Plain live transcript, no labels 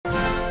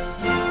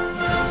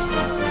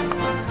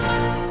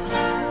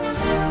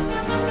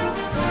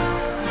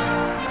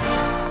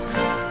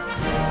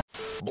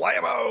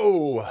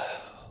Blammo!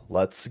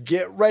 Let's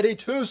get ready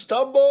to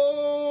stumble!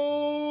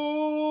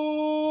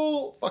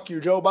 Fuck you,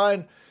 Joe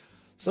Biden.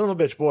 Son of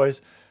a bitch,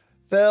 boys.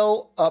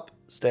 Fell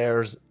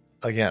upstairs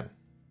again.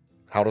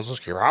 How does this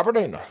keep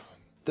happening?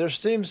 There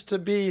seems to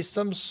be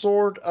some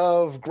sort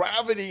of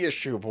gravity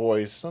issue,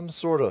 boys. Some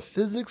sort of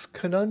physics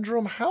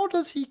conundrum. How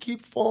does he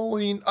keep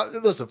falling?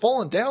 Listen,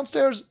 falling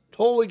downstairs?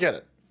 Totally get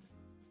it.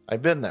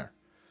 I've been there.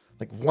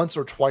 Like once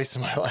or twice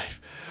in my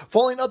life.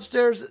 Falling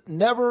upstairs,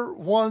 never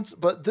once.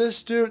 But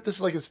this dude, this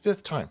is like his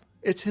fifth time.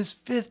 It's his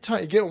fifth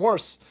time. It's getting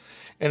worse.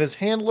 And his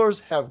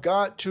handlers have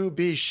got to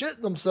be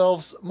shitting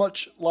themselves,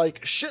 much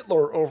like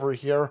Shitler over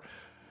here,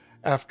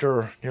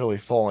 after nearly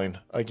falling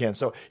again.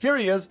 So here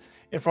he is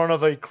in front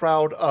of a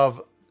crowd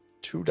of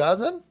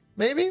 24,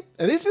 maybe?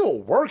 And these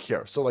people work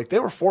here. So like they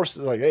were forced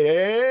to like,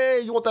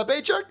 hey, you want that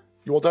paycheck?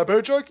 You want that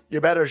paycheck?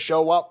 You better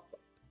show up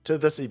to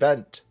this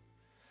event.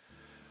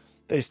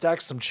 They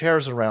stacked some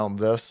chairs around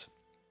this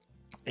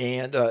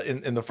and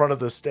in the front of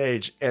the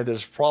stage, and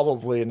there's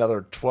probably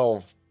another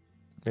 12,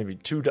 maybe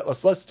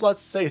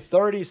let's say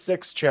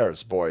 36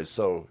 chairs, boys.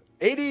 So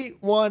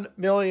 81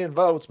 million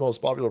votes,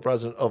 most popular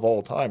president of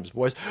all times,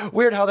 boys.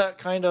 Weird how that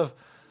kind of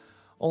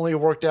only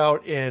worked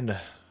out in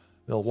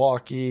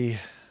Milwaukee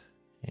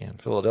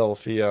and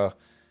Philadelphia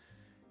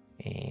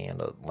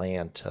and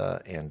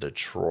Atlanta and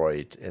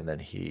Detroit, and then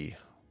he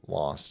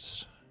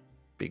lost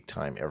big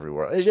time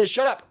everywhere. Just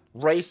shut up.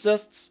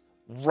 Racists.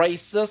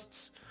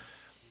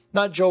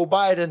 Not Joe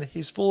Biden.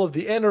 He's full of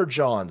the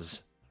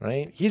energons,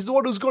 right? He's the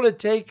one who's going to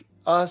take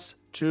us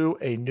to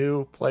a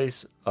new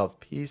place of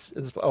peace.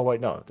 Oh,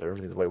 wait, no.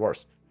 Everything's way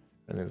worse.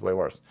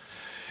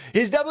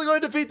 He's definitely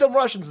going to defeat them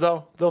Russians,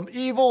 though. The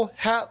evil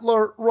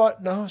Hitler.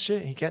 No,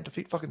 shit. He can't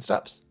defeat fucking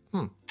steps.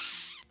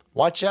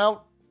 Watch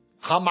out.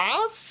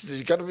 Hamas?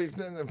 You gotta be...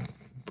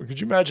 Could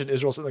you imagine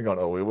Israel sitting there going,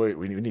 oh, wait,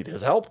 we need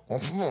his help?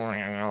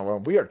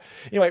 Weird.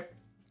 Anyway,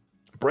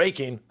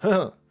 breaking.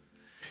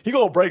 He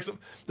gonna break some.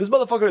 This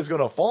motherfucker is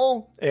gonna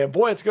fall, and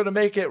boy, it's gonna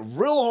make it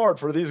real hard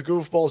for these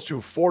goofballs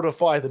to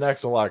fortify the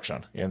next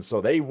election. And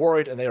so they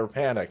worried and they were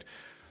panicked,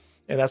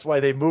 and that's why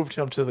they moved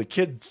him to the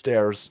kid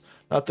stairs,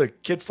 not the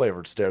kid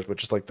flavored stairs, but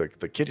just like the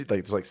kid. Like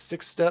it's like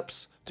 6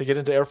 steps to get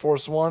into Air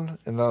Force One,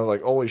 and then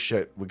like, holy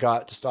shit, we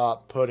got to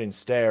stop putting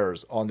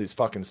stairs on these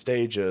fucking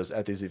stages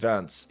at these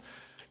events.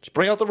 Just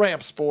bring out the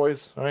ramps,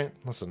 boys. All right,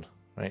 listen.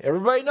 All right,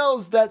 everybody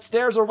knows that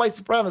stairs are white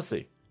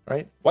supremacy.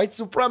 Right? White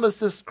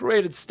supremacists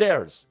created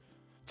stairs.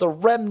 It's a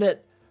remnant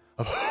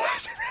of white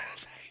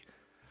supremacy.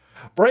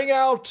 Bring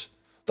out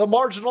the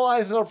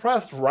marginalized and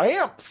oppressed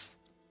ramps.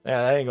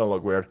 Yeah, that ain't gonna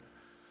look weird.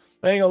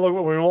 That ain't gonna look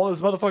weird. We won't let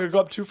this motherfucker go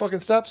up 2 fucking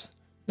steps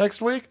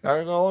next week. That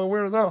ain't gonna look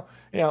weird though.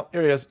 Yeah,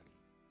 here he is.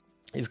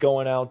 He's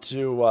going out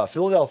to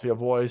Philadelphia,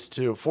 boys,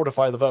 to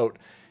fortify the vote,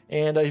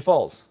 and he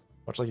falls.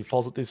 Much like he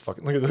falls up these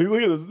fucking... Look at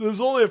this.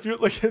 There's only a few...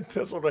 Look at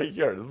this one right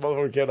here. This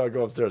motherfucker cannot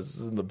go upstairs. This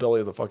is in the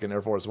belly of the fucking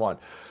Air Force One.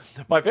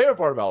 My favorite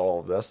part about all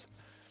of this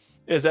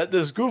is that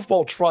this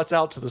goofball trots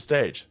out to the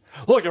stage.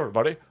 Look,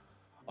 everybody.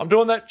 I'm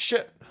doing that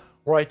shit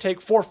where I take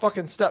 4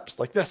 fucking steps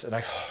like this, and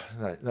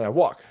then I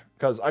walk.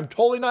 Because I'm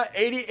totally not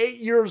 88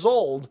 years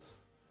old.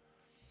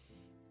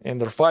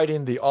 And they're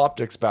fighting the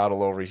optics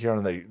battle over here.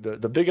 And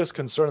the biggest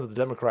concern that the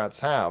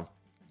Democrats have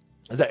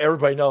is that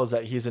everybody knows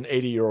that he's an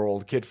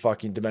 80-year-old kid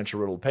fucking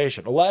dementia-riddled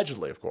patient.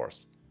 Allegedly, of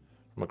course.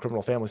 From a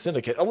criminal family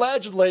syndicate.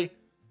 Allegedly.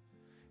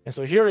 And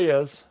so here he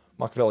is.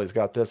 Machiavelli's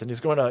got this, and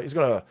he's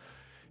gonna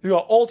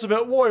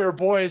ultimate warrior,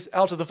 boys,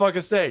 out to the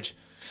fucking stage.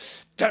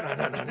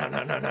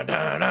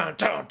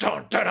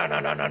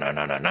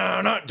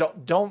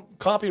 Don't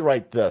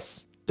copyright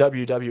this,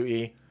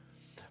 WWE.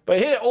 But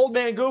hit it, old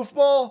man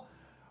goofball.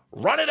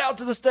 Run it out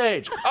to the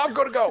stage. I'm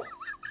gonna go.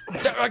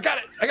 I got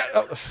it.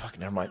 Oh, fuck,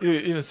 never mind.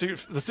 Even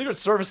the Secret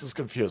Service is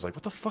confused. Like,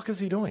 what the fuck is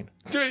he doing?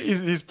 Dude,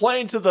 he's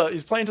playing to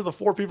the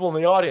 4 people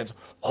in the audience.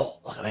 Oh,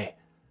 look at me.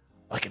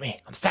 Look at me.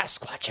 I'm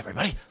Sasquatch,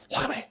 everybody.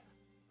 Look at me.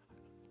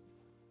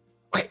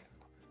 Wait.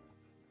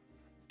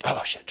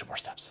 Oh, shit. 2 more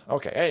steps.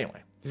 Okay,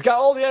 anyway. He's got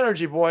all the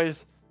energy,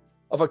 boys,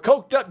 of a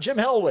coked up Jim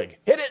Hellwig.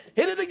 Hit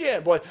it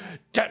again, boys.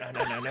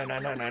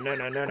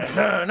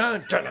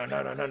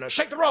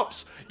 Shake the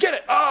ropes. Get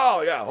it.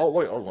 Oh, yeah. Oh,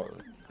 look.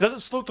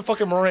 Doesn't salute the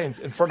fucking Marines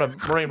in front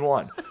of Marine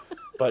 1.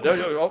 But, out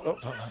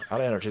of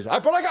energy.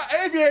 But I got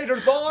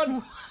aviators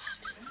on.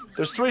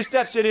 There's 3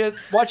 steps, idiot.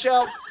 Watch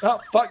out. Oh,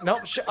 fuck.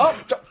 No. Shit. Oh,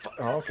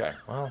 okay.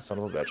 Well, son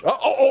of a bitch.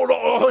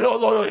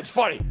 No. It's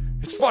funny.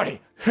 It's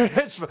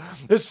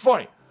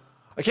funny.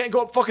 I can't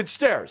go up fucking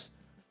stairs.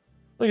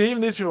 Look,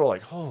 even these people are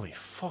like, holy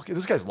fuck.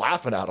 This guy's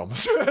laughing at him.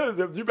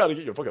 You better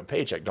get your fucking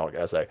paycheck, dog,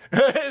 essay.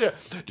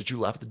 Did you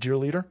laugh at the dear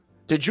leader?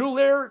 Did you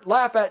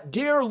laugh at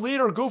dear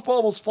leader goofball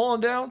almost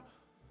falling down?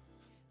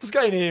 This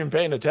guy ain't even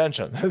paying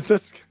attention.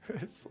 It's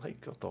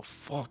like, what the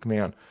fuck,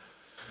 man?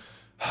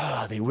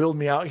 They wheeled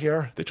me out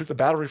here. They took the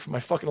battery from my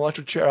fucking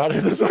electric chair out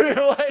of this. He's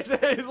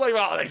like,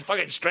 oh, they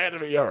fucking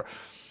stranded me here.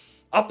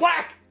 I'm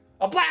black.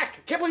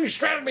 Can't believe you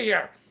stranded me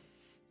here.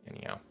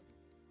 Anyhow.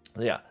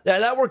 Yeah,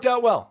 that worked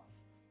out well.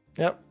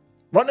 Yep.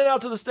 Running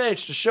out to the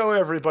stage to show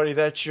everybody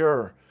that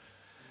you're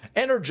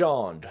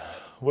Energoned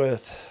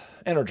with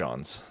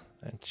Energons.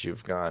 And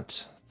you've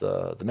got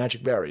the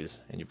magic berries,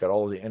 and you've got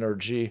all of the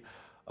energy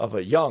of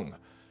a young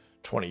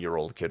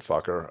 20-year-old kid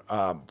fucker,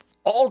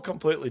 all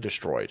completely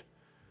destroyed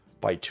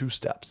by 2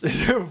 steps.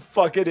 You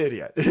fucking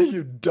idiot.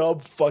 You dumb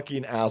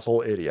fucking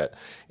asshole idiot.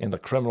 And the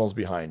criminals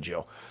behind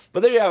you.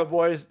 But there you have it,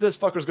 boys. This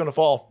fucker's gonna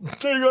fall. He's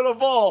gonna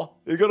fall.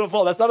 He's gonna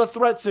fall. That's not a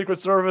threat, Secret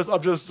Service.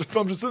 I'm just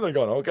sitting there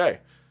going, okay.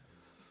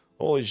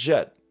 Holy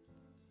shit.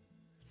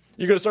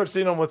 You're gonna start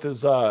seeing him with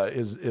his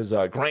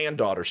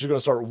granddaughter. She's gonna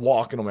start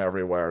walking him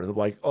everywhere. They're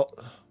like, oh,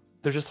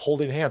 they're just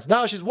holding hands.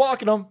 No, she's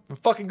walking him. And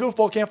fucking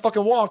goofball can't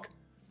fucking walk.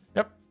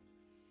 Yep.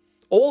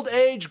 Old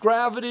age,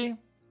 gravity,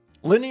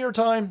 linear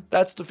time.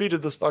 That's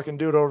defeated this fucking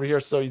dude over here.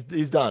 So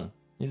he's done.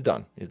 He's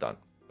done.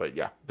 But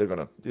yeah, they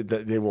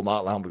will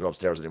not allow him to go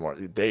upstairs anymore.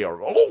 They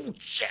are, oh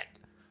shit.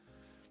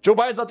 Joe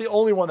Biden's not the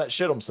only one that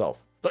shit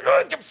himself. Like,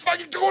 oh, you're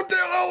fucking going down.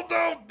 Oh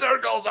no, there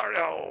goes our,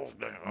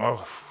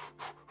 oh.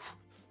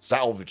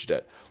 Salvaged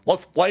it.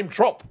 Let's blame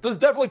Trump. This is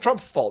definitely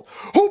Trump's fault.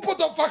 Who put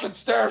the fucking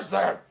stairs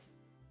there?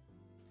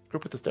 Who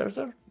put the stairs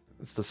there?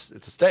 It's a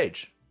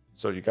stage.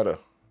 So you gotta,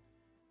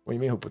 what do you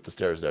mean who put the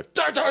stairs there?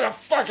 Fucking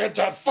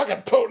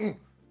Putin.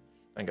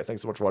 And guys,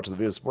 thanks so much for watching the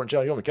video. Supporting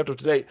channel. You want me kept up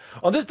to date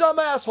on this dumb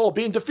asshole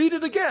being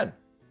defeated again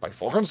by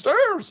fucking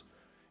stairs.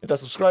 Hit that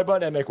subscribe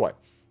button and make way,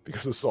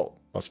 because the soul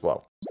must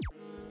flow.